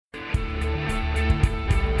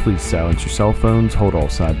Please silence your cell phones, hold all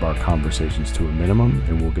sidebar conversations to a minimum,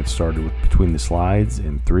 and we'll get started with Between the Slides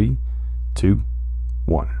in 3, 2,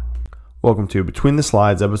 1. Welcome to Between the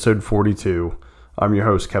Slides, episode 42. I'm your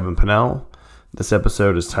host, Kevin Pinnell. This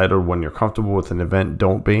episode is titled, When You're Comfortable with an Event,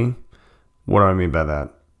 Don't Be. What do I mean by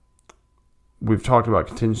that? We've talked about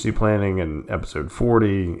contingency planning in episode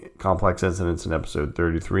 40, complex incidents in episode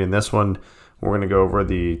 33. In this one, we're going to go over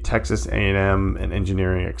the Texas A&M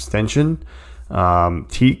Engineering Extension,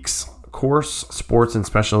 TEEX course, Sports and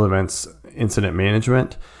Special Events Incident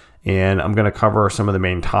Management. And I'm going to cover some of the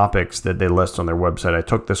main topics that they list on their website. I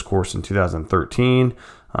took this course in 2013.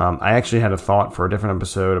 I actually had a thought for a different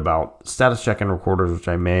episode about status check-in recorders, which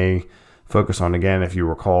I may focus on again. If you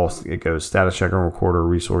recall, it goes status check-in recorder,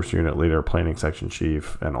 resource unit leader, planning section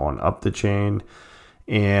chief, and on up the chain.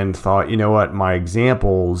 And thought, you know what, my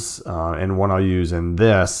examples and one I'll use in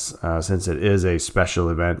this, since it is a special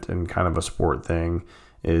event and kind of a sport thing,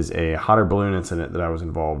 is a hot air balloon incident that I was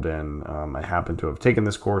involved in. I happened to have taken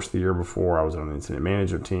this course the year before. I was on an incident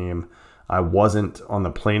management team. I wasn't on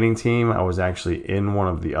the planning team. I was actually in one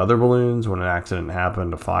of the other balloons when an accident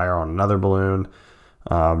happened, a fire on another balloon.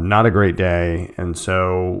 Not a great day. And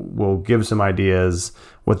so we'll give some ideas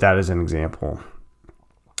with that as an example.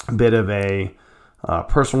 A bit of a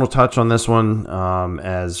personal touch on this one,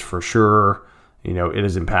 as for sure, you know, it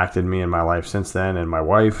has impacted me in my life since then, and my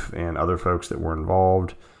wife and other folks that were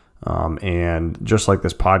involved. And just like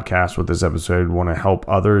this podcast with this episode, want to help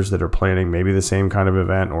others that are planning maybe the same kind of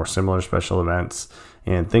event or similar special events,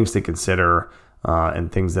 and things to consider,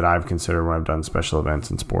 and things that I've considered when I've done special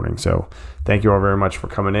events in sporting. So thank you all very much for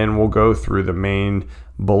coming in. We'll go through the main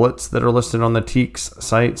bullets that are listed on the TEEX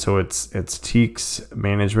site. So it's TEEX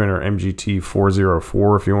Management, or MGT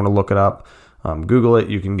 404 if you want to look it up. Google it.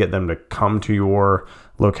 You can get them to come to your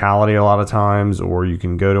locality a lot of times, or you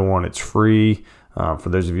can go to one. It's free. For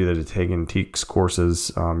those of you that have taken TEEX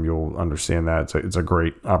courses, you'll understand that. It's a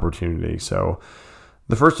great opportunity. So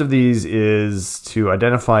the first of these is to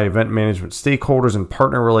identify event management stakeholders and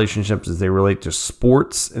partner relationships as they relate to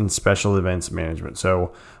sports and special events management.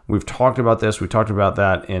 So we've talked about this. We talked about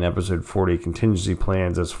that in episode 40, contingency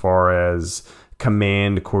plans, as far as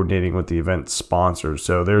command coordinating with the event sponsors.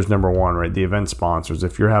 So there's number one, right? The event sponsors.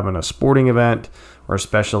 If you're having a sporting event or a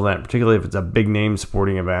special event, particularly if it's a big name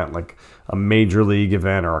sporting event, like a major league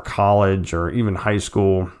event or a college or even high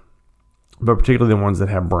school, but particularly the ones that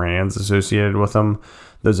have brands associated with them,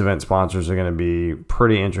 those event sponsors are going to be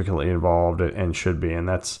pretty intricately involved and should be. And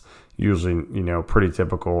that's usually, you know, pretty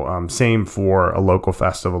typical. Same for a local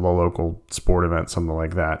festival, a local sport event, something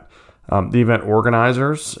like that. The event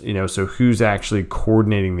organizers, you know, so who's actually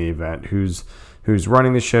coordinating the event, who's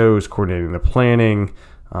running the show, who's coordinating the planning,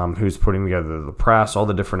 who's putting together the press, all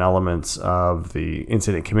the different elements of the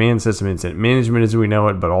incident command system, incident management as we know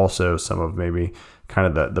it, but also some of maybe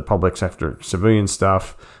kind of the public sector civilian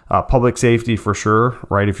stuff. Public safety for sure,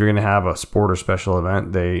 right? If you're going to have a sport or special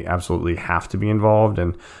event, they absolutely have to be involved.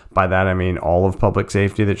 And by that, I mean all of public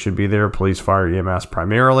safety that should be there, police, fire, EMS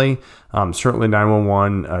primarily. Certainly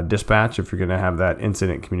 911 dispatch if you're going to have that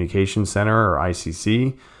incident communication center or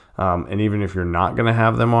ICC. And even if you're not going to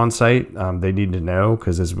have them on site, they need to know,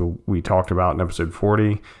 because as we talked about in episode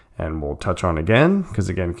 40, and we'll touch on again, because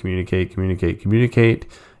again, communicate.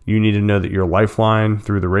 You need to know that your lifeline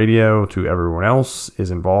through the radio to everyone else is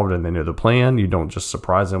involved and they know the plan. You don't just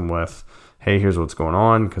surprise them with, hey, here's what's going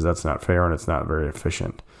on, because that's not fair and it's not very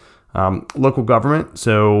efficient. Local government.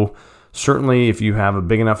 So certainly if you have a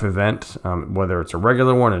big enough event, whether it's a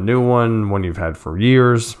regular one, a new one you've had for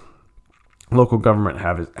years, local government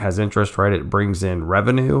has interest, right? It brings in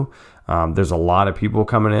revenue. There's a lot of people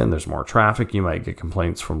coming in. There's more traffic. You might get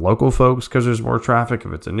complaints from local folks because there's more traffic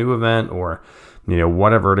if it's a new event, or you know,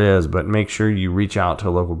 whatever it is. But make sure you reach out to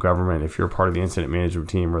local government if you're part of the incident management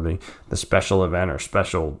team or the special event or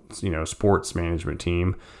special, you know, sports management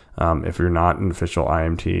team. If you're not an official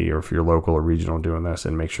IMT, or if you're local or regional doing this,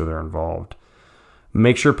 and make sure they're involved.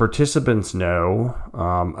 Make sure participants know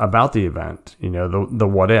about the event. You know, the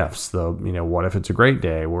what ifs. What if it's a great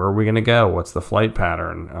day? Where are we going to go? What's the flight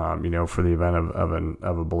pattern? For the event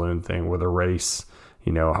of a balloon thing with a race.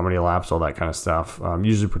 You know, how many laps, all that kind of stuff.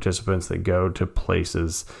 Usually participants that go to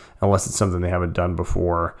places, unless it's something they haven't done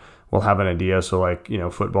before, will have an idea. So like, you know,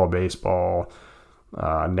 football, baseball,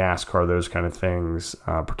 NASCAR, those kind of things.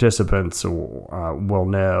 Participants will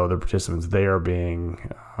know, the participants there being,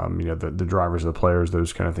 the drivers, the players,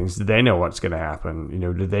 those kind of things. Do they know what's going to happen? You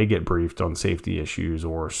know, do they get briefed on safety issues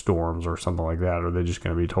or storms or something like that? Or are they just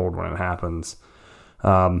going to be told when it happens?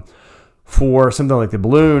 For something like the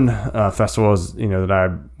balloon festivals, that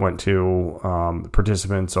I went to, the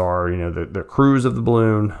participants are, the crews of the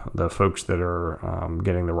balloon, the folks that are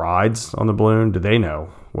getting the rides on the balloon. Do they know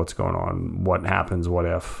what's going on? What happens? What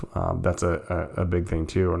if? That's a big thing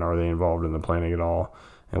too. And are they involved in the planning at all?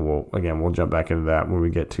 And we'll jump back into that when we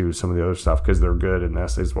get to some of the other stuff, because they're good in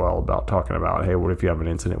this as well about talking about, hey, what if you have an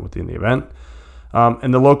incident within the event?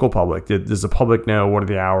 And the local public, does the public know what are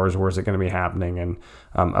the hours, where is it going to be happening? And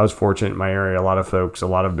I was fortunate in my area, a lot of folks, a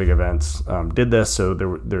lot of big events did this, so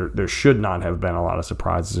there should not have been a lot of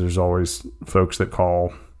surprises. There's always folks that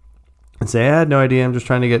call and say, I had no idea, I'm just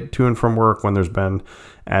trying to get to and from work, when there's been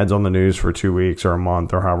ads on the news for 2 weeks or a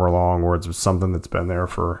month or however long, or it's something that's been there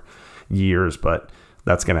for years, but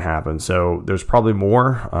that's going to happen. So there's probably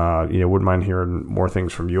more. Wouldn't mind hearing more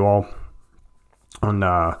things from you all on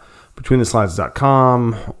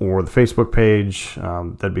betweenthe-slides.com or the Facebook page.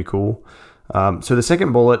 That'd be cool. So the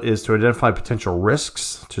second bullet is to identify potential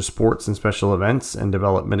risks to sports and special events and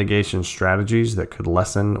develop mitigation strategies that could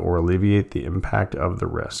lessen or alleviate the impact of the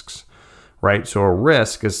risks, right? So a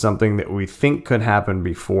risk is something that we think could happen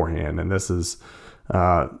beforehand. And this is,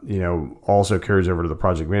 also carries over to the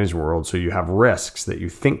project management world. So you have risks that you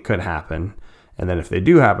think could happen. And then if they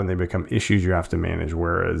do happen, they become issues you have to manage.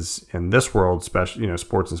 Whereas in this world, sports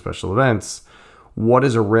and special events, what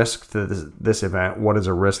is a risk to this event? What is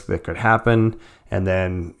a risk that could happen? And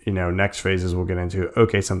then, next phases we'll get into,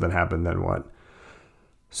 okay, something happened, then what?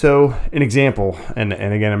 So an example, and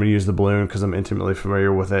again, I'm going to use the balloon because I'm intimately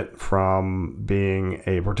familiar with it from being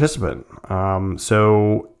a participant.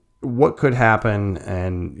 So what could happen,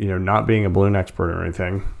 and, not being a balloon expert or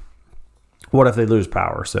anything, what if they lose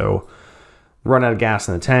power? So run out of gas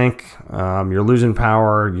in the tank, you're losing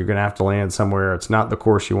power, you're going to have to land somewhere. It's not the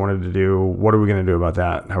course you wanted to do. What are we going to do about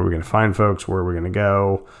that? How are we going to find folks? Where are we going to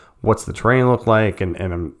go? What's the terrain look like?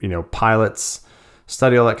 And pilots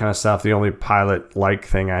study all that kind of stuff. The only pilot-like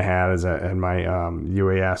thing I had is in my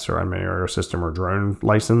UAS or unmanned aerial system or drone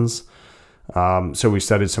license. So we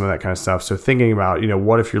studied some of that kind of stuff. So thinking about,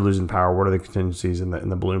 what if you're losing power? What are the contingencies? And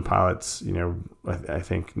the balloon pilots, I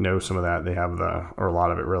think know some of that. They have or a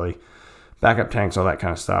lot of it really. Backup tanks, all that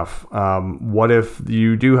kind of stuff. What if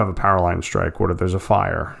you do have a power line strike? What if there's a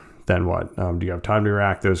fire? Then what? Do you have time to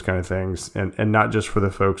react? Those kind of things. And not just for the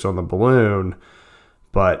folks on the balloon,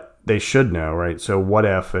 but they should know, right? So what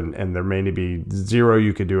if, and there may be zero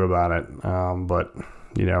you could do about it. But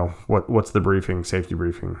what's the briefing, safety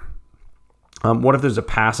briefing? What if there's a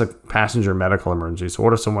passenger medical emergency? So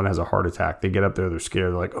what if someone has a heart attack? They get up there, they're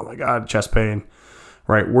scared. They're like, oh my God, chest pain,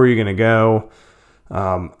 right? Where are you going to go?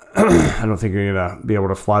 I don't think you're going to be able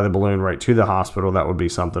to fly the balloon right to the hospital. That would be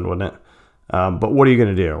something, wouldn't it? But what are you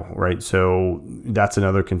going to do, right? So that's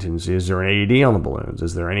another contingency. Is there an AED on the balloons?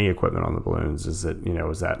 Is there any equipment on the balloons? Is it,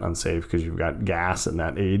 is that unsafe because you've got gas and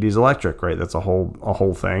that AED is electric, right? That's a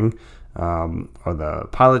whole thing. Are the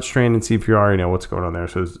pilots trained in CPR? What's going on there?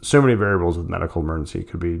 So there's so many variables with medical emergency. It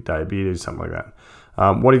could be diabetes, something like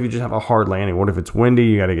that. What if you just have a hard landing? What if it's windy?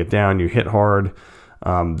 You got to get down, you hit hard.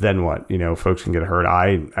 Then what? Folks can get hurt.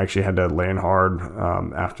 I actually had to land hard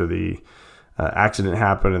after the accident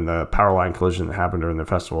happened and the power line collision that happened during the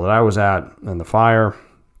festival that I was at and the fire.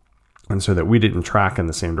 And so that we didn't track in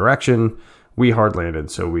the same direction, we hard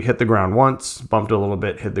landed. So we hit the ground once, bumped a little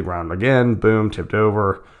bit, hit the ground again, boom, tipped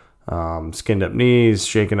over, skinned up knees,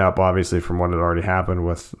 shaken up obviously from what had already happened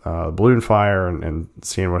with balloon fire and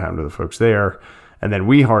seeing what happened to the folks there. And then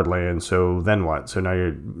we hard land. So then what? So now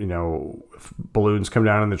if balloons come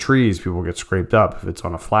down in the trees, people get scraped up. If it's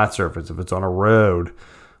on a flat surface, if it's on a road,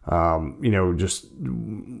 just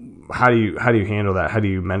how do you handle that? How do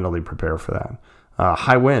you mentally prepare for that?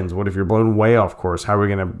 High winds. What if you're blown way off course? How are we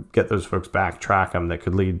going to get those folks back, track them? That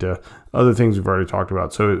could lead to other things we've already talked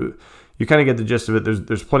about. So you kind of get the gist of it.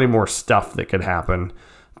 There's plenty more stuff that could happen.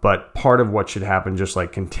 But part of what should happen, just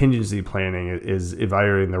like contingency planning, is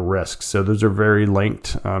evaluating the risks. So those are very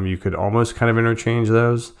linked. You could almost kind of interchange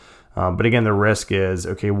those. But again, the risk is,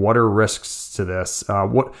 okay, what are risks to this?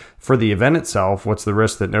 What for the event itself, what's the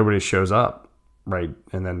risk that nobody shows up, right?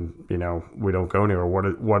 And then, we don't go anywhere.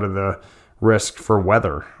 What are the risks for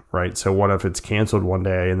weather, right? So what if it's canceled one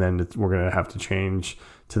day and then we're going to have to change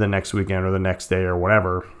to the next weekend or the next day or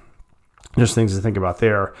whatever? Just things to think about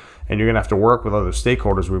there. And you're going to have to work with other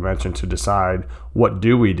stakeholders we mentioned to decide what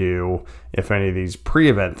do we do if any of these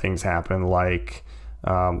pre-event things happen, like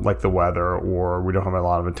the weather, or we don't have a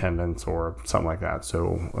lot of attendance or something like that.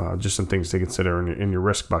 So just some things to consider in your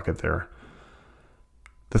risk bucket there.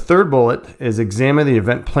 The third bullet is examine the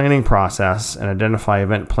event planning process and identify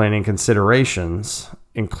event planning considerations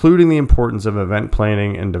including the importance of event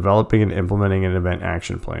planning and developing and implementing an event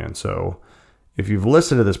action plan. So if you've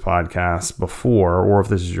listened to this podcast before, or if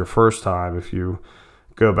this is your first time, if you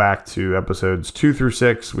go back to episodes 2 through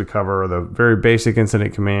 6, we cover the very basic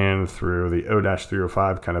incident command through the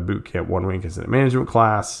O-305 kind of boot camp 1 week incident management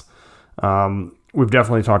class. We've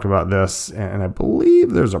definitely talked about this, and I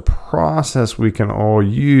believe there's a process we can all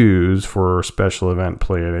use for special event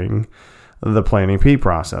planning, the planning P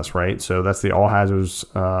process, right? So that's the all hazards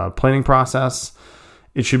planning process.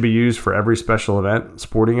 It should be used for every special event,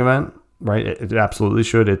 sporting event, right? It absolutely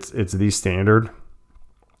should. It's the standard.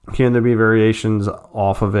 Can there be variations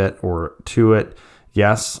off of it or to it?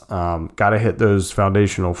 Yes. Got to hit those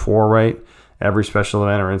foundational 4, right? Every special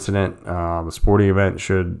event or incident, a sporting event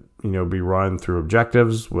should, be run through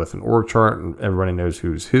objectives with an org chart, and everybody knows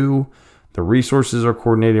who's who. The resources are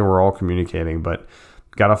coordinating. We're all communicating, but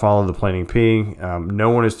got to follow the planning P.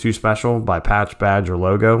 No one is too special by patch, badge, or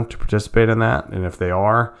logo to participate in that. And if they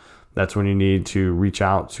are, that's when you need to reach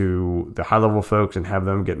out to the high-level folks and have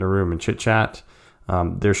them get in a room and chit-chat.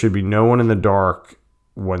 There should be no one in the dark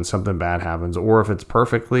when something bad happens, or if it's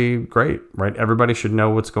perfectly great, right? Everybody should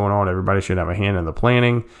know what's going on. Everybody should have a hand in the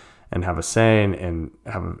planning and have a say, and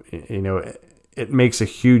have, it makes a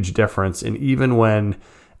huge difference. And even when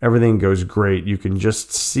everything goes great, you can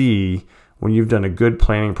just see when you've done a good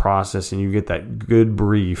planning process and you get that good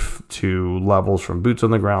brief to levels from boots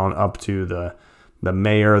on the ground up to the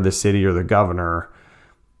mayor, the city, or the governor.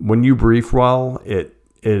 When you brief well, it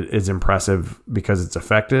is impressive because it's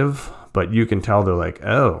effective, but you can tell they're like,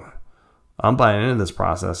 oh, I'm buying into this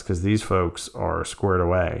process because these folks are squared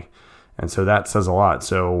away. And so that says a lot.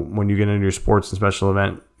 So when you get into your sports and special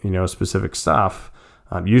event, specific stuff,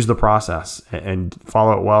 use the process and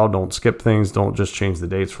follow it well. Don't skip things. Don't just change the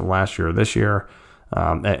dates from last year or this year.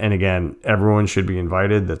 And again, everyone should be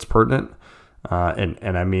invited that's pertinent.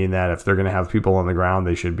 And I mean that if they're going to have people on the ground,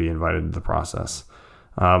 they should be invited to the process.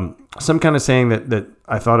 Some kind of saying that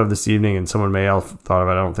I thought of this evening, and someone may have thought of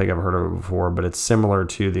it, I don't think I've heard of it before, but it's similar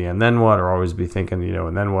to the and then what, or always be thinking,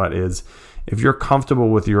 and then what is, if you're comfortable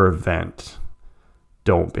with your event,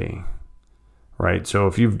 don't be, right? So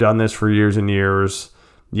if you've done this for years and years,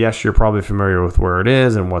 yes, you're probably familiar with where it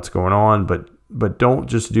is and what's going on, but don't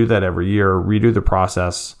just do that every year. Redo the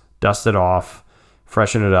process, dust it off,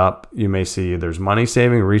 freshen it up. You may see there's money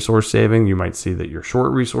saving, resource saving. You might see that you're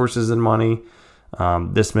short resources and money.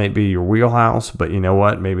 This may be your wheelhouse, but you know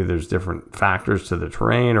what? Maybe there's different factors to the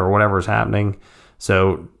terrain or whatever is happening.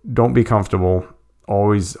 So don't be comfortable.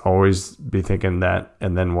 Always be thinking that,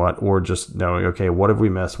 and then what, or just knowing, okay, what have we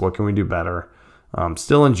missed? What can we do better?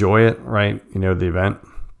 Still enjoy it, right? The event.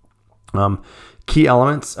 Key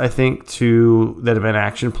elements, I think, to that event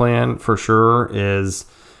action plan for sure is,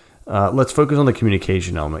 let's focus on the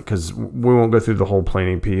communication element, because we won't go through the whole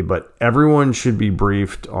planning P, but everyone should be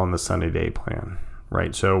briefed on the sunny day plan,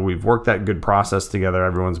 right? So we've worked that good process together.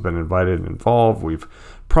 Everyone's been invited and involved. We've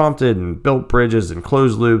prompted and built bridges and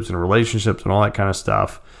closed loops and relationships and all that kind of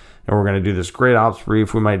stuff. And we're going to do this great ops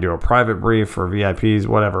brief. We might do a private brief for VIPs,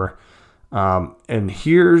 whatever. And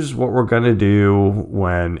here's what we're going to do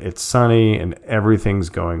when it's sunny and everything's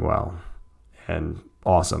going well and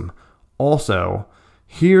awesome. Also,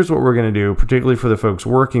 here's what we're going to do, particularly for the folks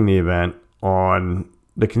working the event on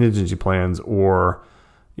the contingency plans, or,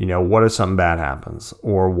 what if something bad happens,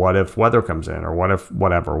 or what if weather comes in, or what if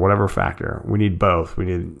whatever factor. We need both. We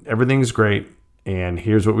need everything's great, and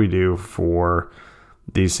here's what we do for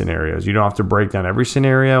these scenarios. You don't have to break down every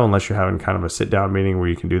scenario unless you're having kind of a sit-down meeting where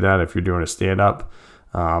you can do that. If you're doing a stand-up,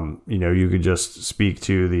 you could just speak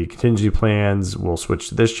to the contingency plans. We'll switch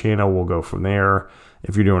to this channel. We'll go from there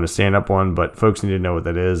if you're doing a stand-up one, but folks need to know what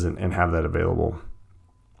that is and have that available.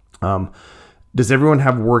 Does everyone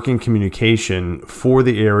have working communication for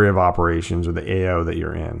the area of operations or the AO that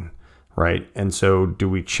you're in, right? And so do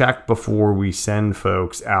we check before we send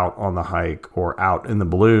folks out on the hike or out in the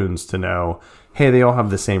balloons to know, hey, they all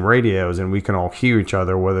have the same radios and we can all hear each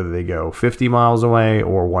other whether they go 50 miles away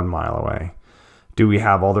or 1 mile away? Do we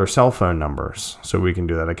have all their cell phone numbers so we can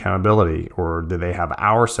do that accountability? Or do they have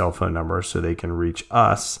our cell phone numbers so they can reach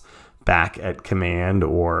us back at command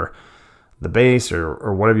or the base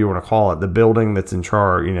or whatever you want to call it, the building that's in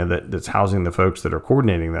charge, that's housing the folks that are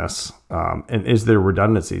coordinating this? And is there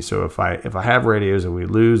redundancy? So if I have radios and we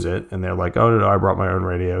lose it and they're like, oh, no, I brought my own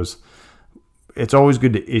radios, it's always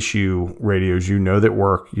good to issue radios that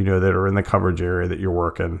work, that are in the coverage area that you're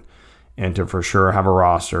working, and to for sure have a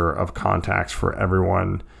roster of contacts for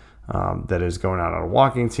everyone that is going out on a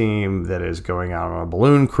walking team, that is going out on a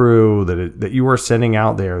balloon crew, that you are sending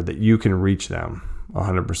out there, that you can reach them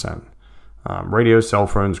 100%. Radios, cell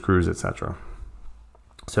phones, crews, etc.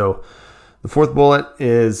 So the fourth bullet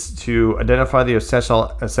is to identify the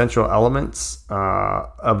essential elements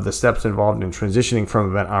of the steps involved in transitioning from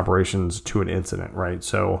event operations to an incident, right?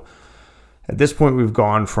 So at this point, we've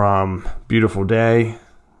gone from beautiful day,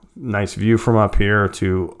 nice view from up here,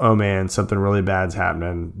 to, oh man, something really bad's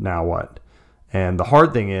happening. Now what? And the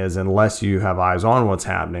hard thing is, unless you have eyes on what's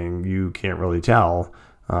happening, you can't really tell.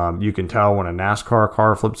 You can tell when a NASCAR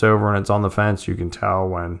car flips over and it's on the fence. You can tell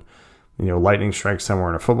when, lightning strikes somewhere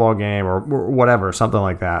in a football game or whatever, something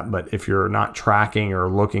like that. But if you're not tracking or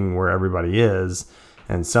looking where everybody is,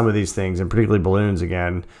 and some of these things, and particularly balloons,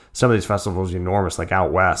 again, some of these festivals are enormous, like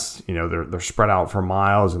out west, they're spread out for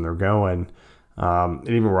miles and they're going. And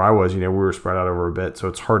even where I was, we were spread out over a bit, so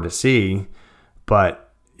it's hard to see. But,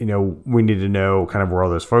 we need to know kind of where all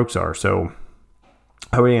those folks are. So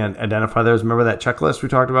how do we identify those? Remember that checklist we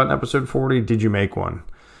talked about in episode 40? Did you make one?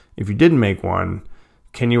 If you didn't make one,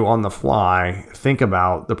 can you on the fly think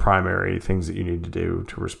about the primary things that you need to do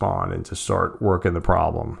to respond and to start working the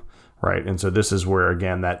problem, right? And so this is where,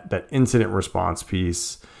 again, that incident response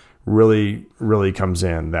piece really, really comes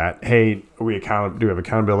in. That, hey, do we have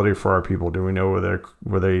accountability for our people? Do we know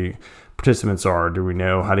where the participants are? Do we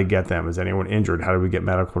know how to get them? Is anyone injured? How do we get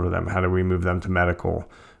medical to them? How do we move them to medical,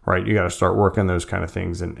 right? You got to start working those kind of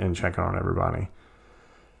things and checking on everybody.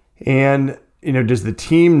 And does the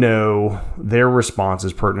team know their response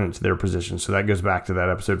is pertinent to their position? So that goes back to that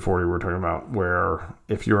episode 40 we're talking about, where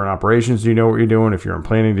if you're in operations, do you know what you're doing? If you're in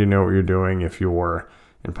planning, do you know what you're doing? If you're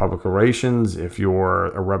in public relations, if you're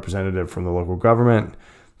a representative from the local government,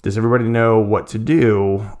 does everybody know what to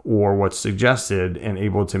do or what's suggested and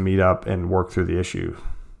able to meet up and work through the issue?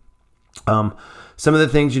 Some of the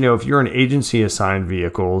things, if you're an agency assigned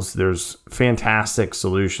vehicles, there's fantastic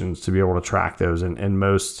solutions to be able to track those. And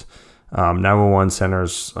most 911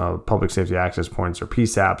 centers, public safety access points, or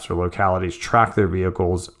PSAPs, or localities track their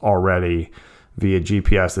vehicles already via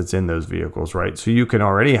GPS that's in those vehicles, right? So you can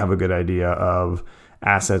already have a good idea of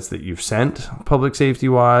assets that you've sent public safety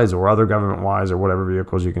wise or other government wise, or whatever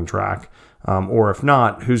vehicles you can track. Or if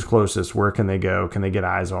not, who's closest? Where can they go? Can they get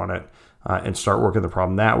eyes on it? And start working the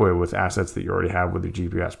problem that way with assets that you already have with your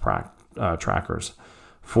GPS trackers.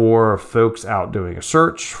 For folks out doing a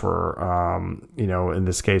search, for, in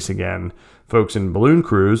this case, again, folks in balloon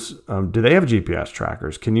crews, do they have GPS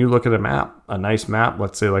trackers? Can you look at a map, a nice map,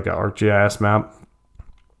 let's say like an ArcGIS map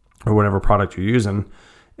or whatever product you're using,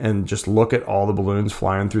 and just look at all the balloons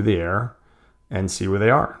flying through the air and see where they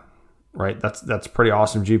are, right? That's pretty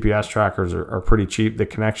awesome. GPS trackers are pretty cheap. The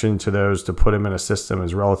connection to those to put them in a system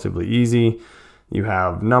is relatively easy. You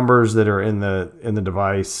have numbers that are in the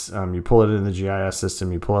device. You pull it in the GIS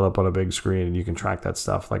system. You pull it up on a big screen, and you can track that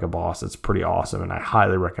stuff like a boss. It's pretty awesome, and I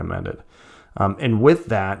highly recommend it. And with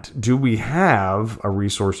that, do we have a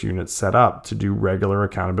resource unit set up to do regular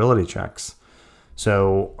accountability checks?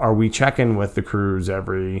 So are we checking with the crews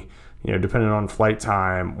every, depending on flight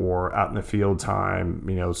time or out in the field time,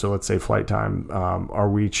 so let's say flight time, are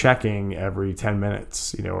we checking every 10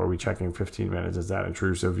 minutes? Are we checking 15 minutes? Is that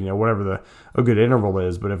intrusive? Whatever a good interval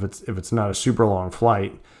is, but if it's not a super long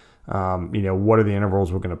flight, what are the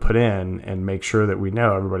intervals we're going to put in, and make sure that we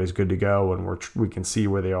know everybody's good to go and we can see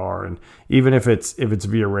where they are. And even if it's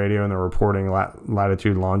via radio and they're reporting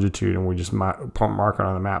latitude, longitude, and we just mark it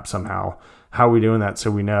on the map somehow, how are we doing that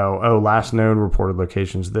so we know, last known reported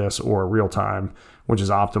location's this, or real time, which is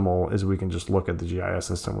optimal, is we can just look at the GIS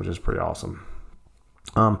system, which is pretty awesome.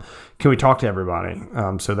 Can we talk to everybody?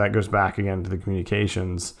 So that goes back again to the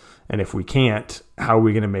communications. And if we can't, how are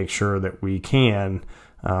we going to make sure that we can,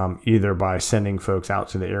 either by sending folks out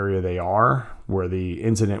to the area they are, where the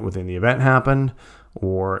incident within the event happened,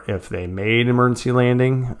 or if they made emergency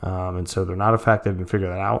landing, and so they're not affected, and figure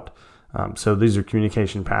that out. So these are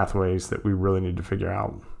communication pathways that we really need to figure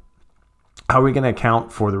out. How are we going to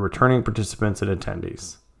account for the returning participants and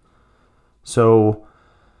attendees? So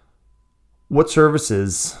what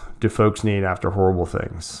services do folks need after horrible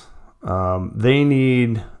things? They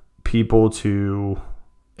need people to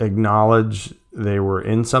acknowledge they were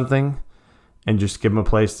in something and just give them a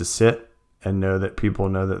place to sit and know that people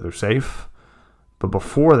know that they're safe. But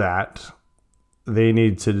before that, they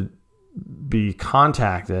need to be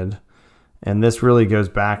contacted. And this really goes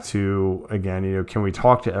back to, again, can we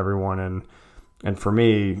talk to everyone? And for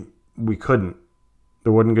me, we couldn't.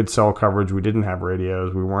 There wasn't good cell coverage. We didn't have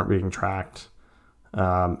radios. We weren't being tracked.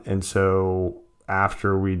 And so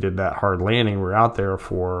after we did that hard landing, we were out there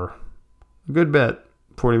for a good bit,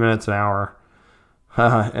 40 minutes, an hour.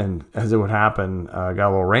 And as it would happen, got a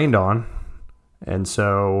little rained on. And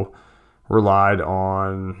so relied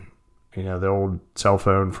on, the old cell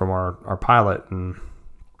phone from our pilot, and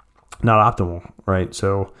not optimal, right?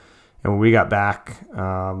 So, and when we got back,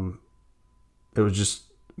 it was just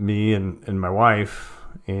me and my wife,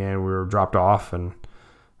 and we were dropped off, and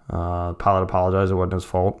the pilot apologized. It wasn't his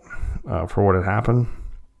fault for what had happened.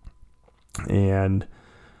 And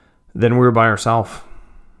then we were by ourselves,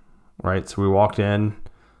 right? So we walked in,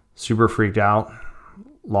 super freaked out,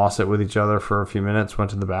 lost it with each other for a few minutes,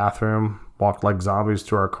 went to the bathroom, walked like zombies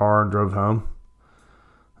to our car, and drove home.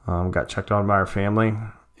 Got checked on by our family.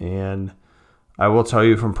 And I will tell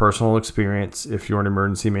you from personal experience, if you're an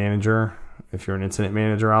emergency manager, if you're an incident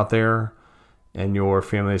manager out there, and your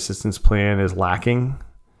family assistance plan is lacking,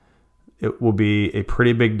 it will be a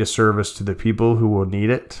pretty big disservice to the people who will need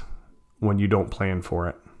it when you don't plan for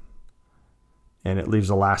it. And it leaves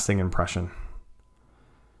a lasting impression.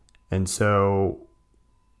 And so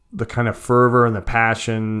the kind of fervor and the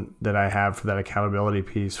passion that I have for that accountability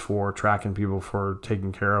piece, for tracking people, for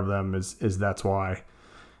taking care of them, is that's why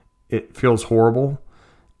it feels horrible.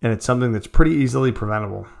 And it's something that's pretty easily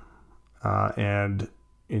preventable. And,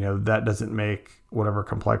 that doesn't make whatever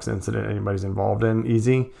complex incident anybody's involved in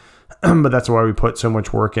easy. But that's why we put so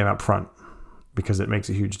much work in up front, because it makes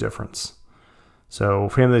a huge difference. So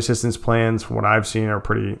family assistance plans, from what I've seen, are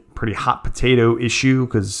pretty hot potato issue,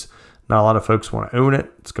 because not a lot of folks want to own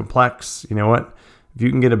it. It's complex. You know what? If you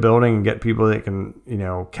can get a building and get people that can,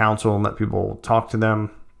 counsel and let people talk to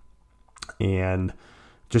them, and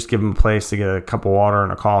just give them a place to get a cup of water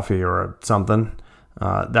and a coffee or something,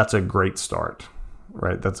 that's a great start,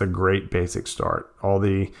 right? That's a great basic start. All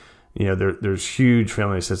the, there's huge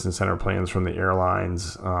family assistance center plans from the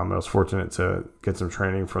airlines. I was fortunate to get some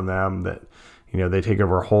training from them that, they take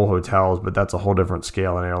over whole hotels, but that's a whole different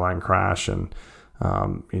scale in airline crash, and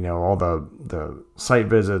all the site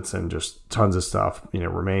visits and just tons of stuff,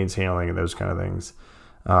 remains handling and those kind of things.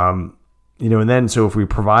 And then, so if we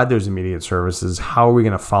provide those immediate services, how are we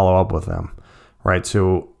going to follow up with them, right?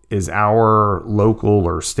 So is our local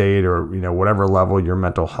or state or, whatever level your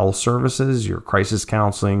mental health services, your crisis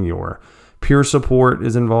counseling, your peer support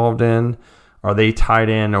is involved in, are they tied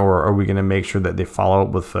in, or are we going to make sure that they follow up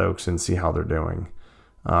with folks and see how they're doing?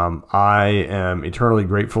 I am eternally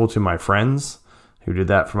grateful to my friends who did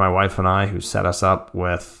that for my wife and I, who set us up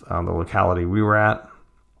with the locality we were at.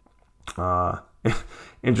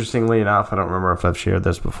 Interestingly enough, I don't remember if I've shared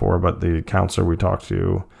this before, but the counselor we talked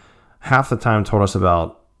to half the time told us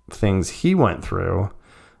about things he went through.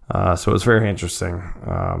 So it was very interesting,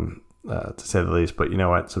 to say the least. But you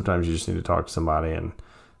know what? Sometimes you just need to talk to somebody, and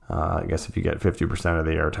I guess if you get 50% of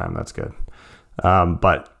the airtime, that's good.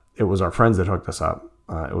 But it was our friends that hooked us up.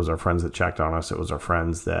 It was our friends that checked on us. It was our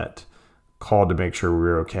friends that called to make sure we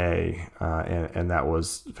were okay. And that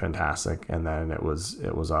was fantastic. And then it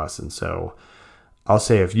was us. And so I'll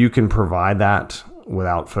say, if you can provide that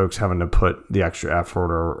without folks having to put the extra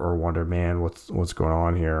effort or wonder, man, what's going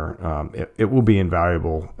on here, it will be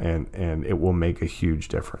invaluable, and it will make a huge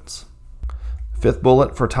difference. Fifth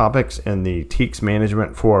bullet for topics in the TEEX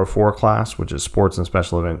Management 404 class, which is Sports and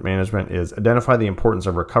Special Event Management, is identify the importance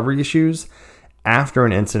of recovery issues after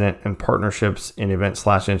an incident and partnerships in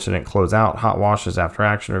event/incident closeout, hot washes, after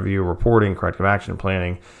action review, reporting, corrective action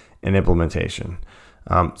planning, and implementation.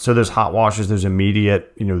 So there's hot washes, there's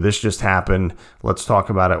immediate, this just happened. Let's talk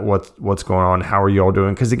about it. What's going on? How are you all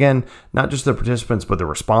doing? Because again, not just the participants, but the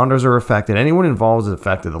responders are affected. Anyone involved is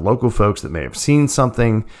affected. The local folks that may have seen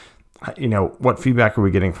something, what feedback are we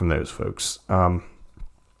getting from those folks?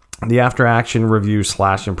 The after action review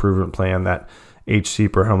 / improvement plan, that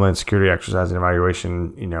HC per Homeland Security exercise and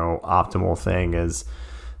evaluation, optimal thing is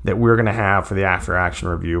that we're going to have for the after action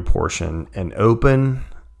review portion an open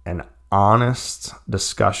and honest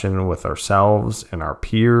discussion with ourselves and our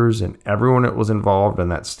peers and everyone that was involved in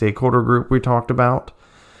that stakeholder group we talked about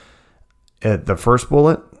at the first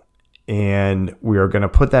bullet. And we are going to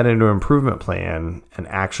put that into an improvement plan and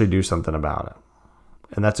actually do something about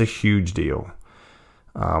it. And that's a huge deal.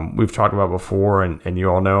 We've talked about before, and you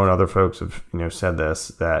all know, and other folks have said this,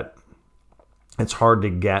 that it's hard to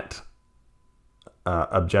get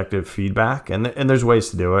objective feedback, and there's ways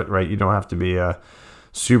to do it, right? You don't have to be a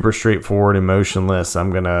super straightforward, emotionless,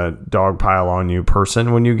 I'm going to dogpile on you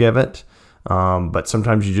person when you give it. But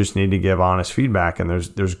sometimes you just need to give honest feedback, and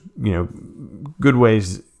there's good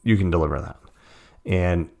ways you can deliver that.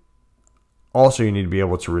 And also you need to be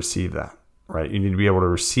able to receive that, right? You need to be able to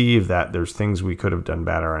receive that there's things we could have done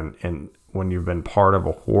better. And when you've been part of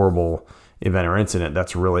a horrible event or incident,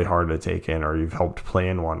 that's really hard to take in, or you've helped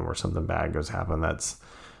plan one where something bad goes happen. That's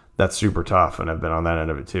super tough. And I've been on that end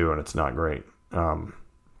of it too, and it's not great.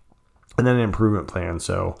 And then an improvement plan.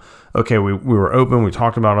 So, okay, we were open. We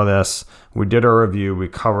talked about all this. We did our review. We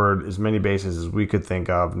covered as many bases as we could think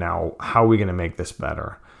of. Now, how are we going to make this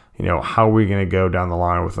better? How are we going to go down the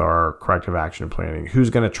line with our corrective action planning? Who's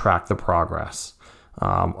going to track the progress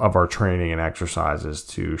of our training and exercises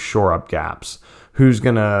to shore up gaps? Who's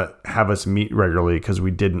going to have us meet regularly because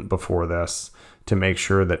we didn't before this, to make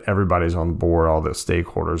sure that everybody's on board, all the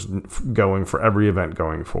stakeholders going for every event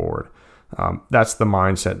going forward? That's the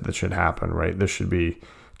mindset that should happen, right? This should be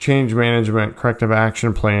change management, corrective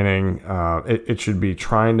action planning. It should be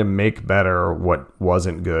trying to make better what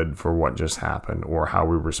wasn't good for what just happened, or how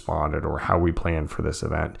we responded, or how we planned for this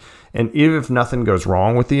event. And even if nothing goes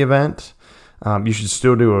wrong with the event, you should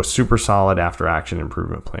still do a super solid after action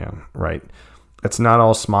improvement plan, right? It's not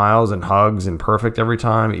all smiles and hugs and perfect every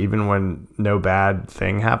time. Even when no bad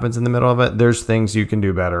thing happens in the middle of it, there's things you can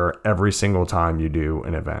do better every single time you do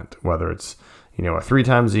an event, whether it's, a 3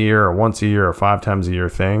 times a year or once a year or 5 times a year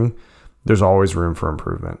thing. There's always room for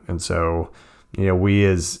improvement. And so, we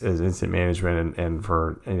as incident management and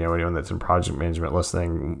for, anyone that's in project management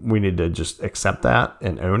listening, we need to just accept that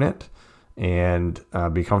and own it and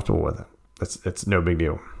be comfortable with it. It's no big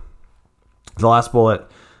deal. The last bullet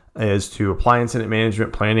is to apply incident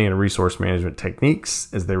management planning and resource management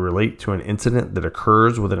techniques as they relate to an incident that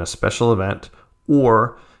occurs within a special event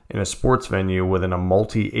or in a sports venue within a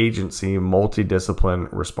multi-agency, multi-discipline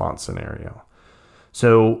response scenario.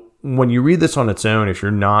 So when you read this on its own, if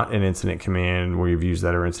you're not in incident command where you've used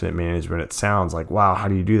that, or incident management, it sounds like, wow, how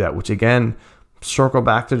do you do that? Which again, circle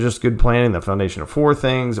back to just good planning, the foundation of 4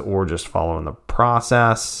 things, or just following the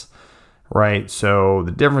process. Right. So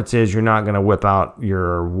the difference is you're not going to whip out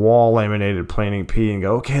your wall laminated planning P and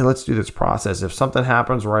go, okay, let's do this process. If something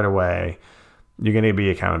happens right away, you're going to be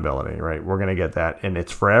accountability, right? We're going to get that. And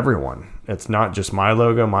it's for everyone. It's not just my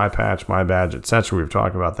logo, my patch, my badge, etc. We've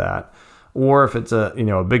talked about that. Or if it's a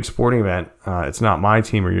big sporting event, it's not my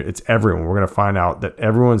team, or it's everyone. We're going to find out that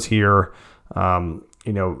everyone's here. I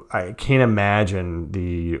can't imagine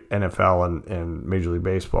the NFL and Major League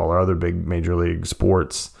Baseball or other big major league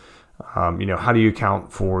sports. How do you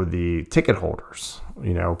account for the ticket holders?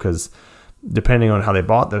 Because depending on how they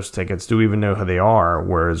bought those tickets, do we even know who they are?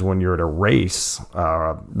 Whereas when you're at a race,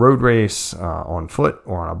 road race, on foot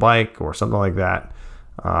or on a bike or something like that,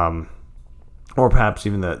 or perhaps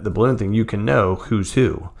even the balloon thing, you can know who's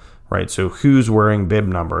who, right? So who's wearing bib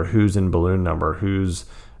number, who's in balloon number, who's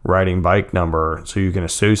riding bike number, so you can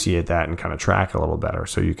associate that and kind of track a little better.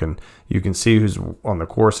 So you can see who's on the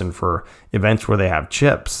course. And for events where they have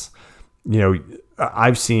chips,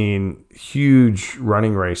 I've seen huge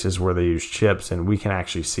running races where they use chips, and we can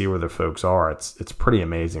actually see where the folks are. It's pretty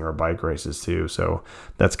amazing. Or bike races too. So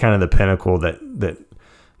that's kind of the pinnacle that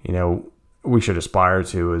we should aspire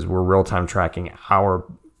to, is we're real time tracking our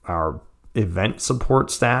event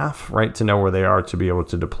support staff, right, to know where they are, to be able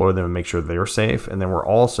to deploy them and make sure they're safe. And then we're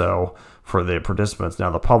also, for the participants,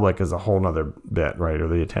 now the public is a whole nother bit, right, or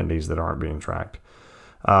the attendees that aren't being tracked.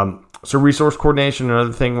 So resource coordination,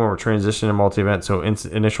 another thing when we're transitioning multi-event. So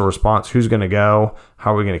initial response, who's going to go?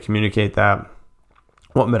 How are we going to communicate that?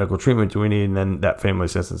 What medical treatment do we need? And then that family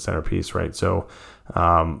assistance center piece, right? So,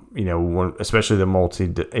 especially the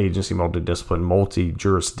multi-agency, multi-discipline,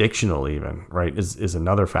 multi-jurisdictional even, right, is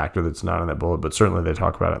another factor that's not in that bullet, but certainly they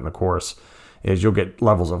talk about it in the course, is you'll get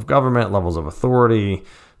levels of government, levels of authority,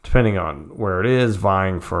 depending on where it is,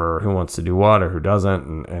 vying for who wants to do what or who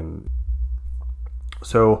doesn't. And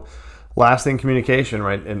so last thing, communication,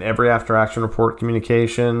 right? In every after action report,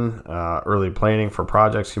 communication, early planning for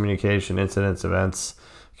projects, communication, incidents, events,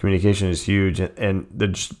 communication is huge. And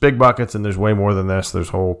there's big buckets, and there's way more than this. There's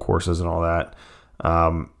whole courses and all that.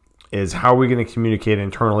 Is how are we going to communicate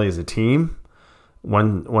internally as a team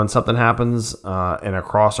when something happens, and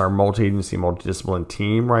across our multi-agency, multidiscipline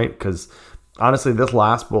team, right? Because honestly, this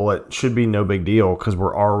last bullet should be no big deal, because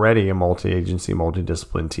we're already a multi-agency,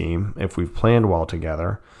 multidiscipline team if we've planned well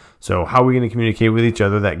together. So how are we going to communicate with each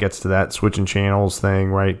other? That gets to that switching channels thing,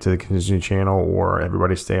 right, to the contingency channel, or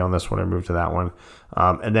everybody stay on this one and move to that one.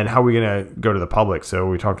 And then how are we going to go to the public? So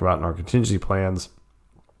we talked about in our contingency plans,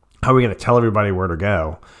 how are we going to tell everybody where to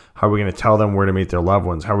go? How are we going to tell them where to meet their loved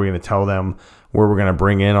ones? How are we going to tell them where we're going to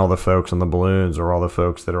bring in all the folks on the balloons, or all the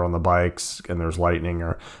folks that are on the bikes and there's lightning,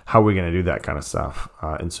 or how are we going to do that kind of stuff?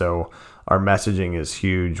 And so our messaging is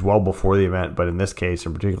huge well before the event, but in this case,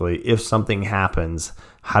 and particularly if something happens,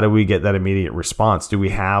 how do we get that immediate response? Do we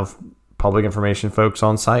have public information folks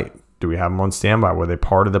on site? Do we have them on standby? Were they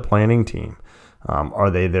part of the planning team? Are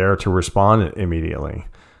they there to respond immediately?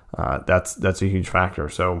 That's a huge factor.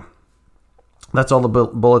 So that's all the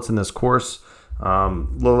bullets in this course. A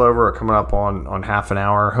little over, coming up on half an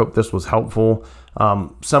hour. Hope this was helpful.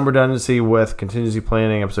 Some redundancy with contingency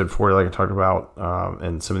planning, episode 40, like I talked about,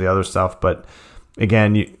 and some of the other stuff. But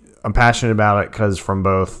again, I'm passionate about it because from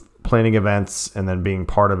both planning events and then being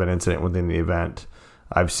part of an incident within the event,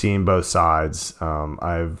 I've seen both sides.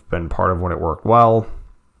 I've been part of when it worked well,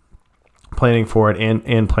 planning for it,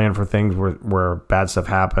 and plan for things where bad stuff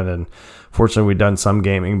happened. And fortunately, we've done some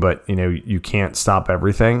gaming, but you can't stop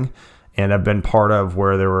everything. And I've been part of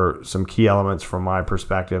where there were some key elements from my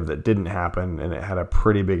perspective that didn't happen, and it had a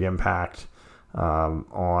pretty big impact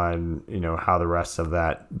on how the rest of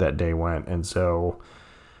that day went. And so,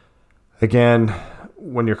 again,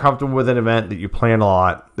 when you're comfortable with an event that you plan a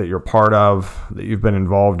lot, that you're part of, that you've been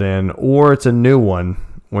involved in, or it's a new one,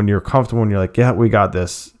 when you're comfortable and you're like, yeah, we got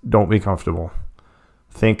this, don't be comfortable.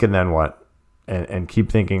 Think and then what? And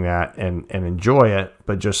keep thinking that and enjoy it,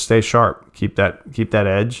 but just stay sharp. Keep that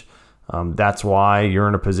edge. That's why you're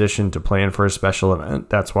in a position to plan for a special event.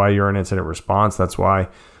 That's why you're in incident response. That's why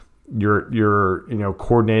you're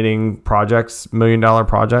coordinating projects, $1 million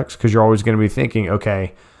projects, because you're always going to be thinking,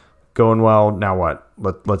 okay, going well, now what?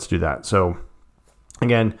 Let's do that. So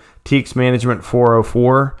again, TEEX Management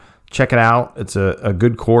 404. Check it out. It's a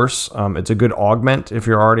good course. It's a good augment if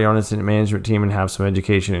you're already on an incident management team and have some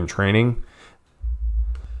education and training.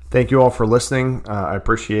 Thank you all for listening. I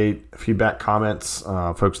appreciate feedback, comments,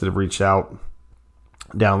 folks that have reached out,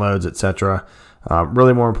 downloads, etc.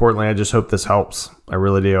 Really, more importantly, I just hope this helps. I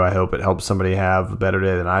really do. I hope it helps somebody have a better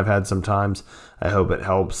day than I've had sometimes. I hope it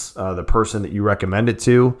helps the person that you recommend it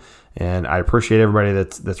to. And I appreciate everybody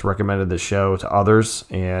that's recommended this show to others.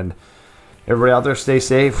 And everybody out there, stay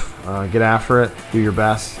safe, get after it, do your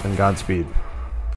best, and Godspeed.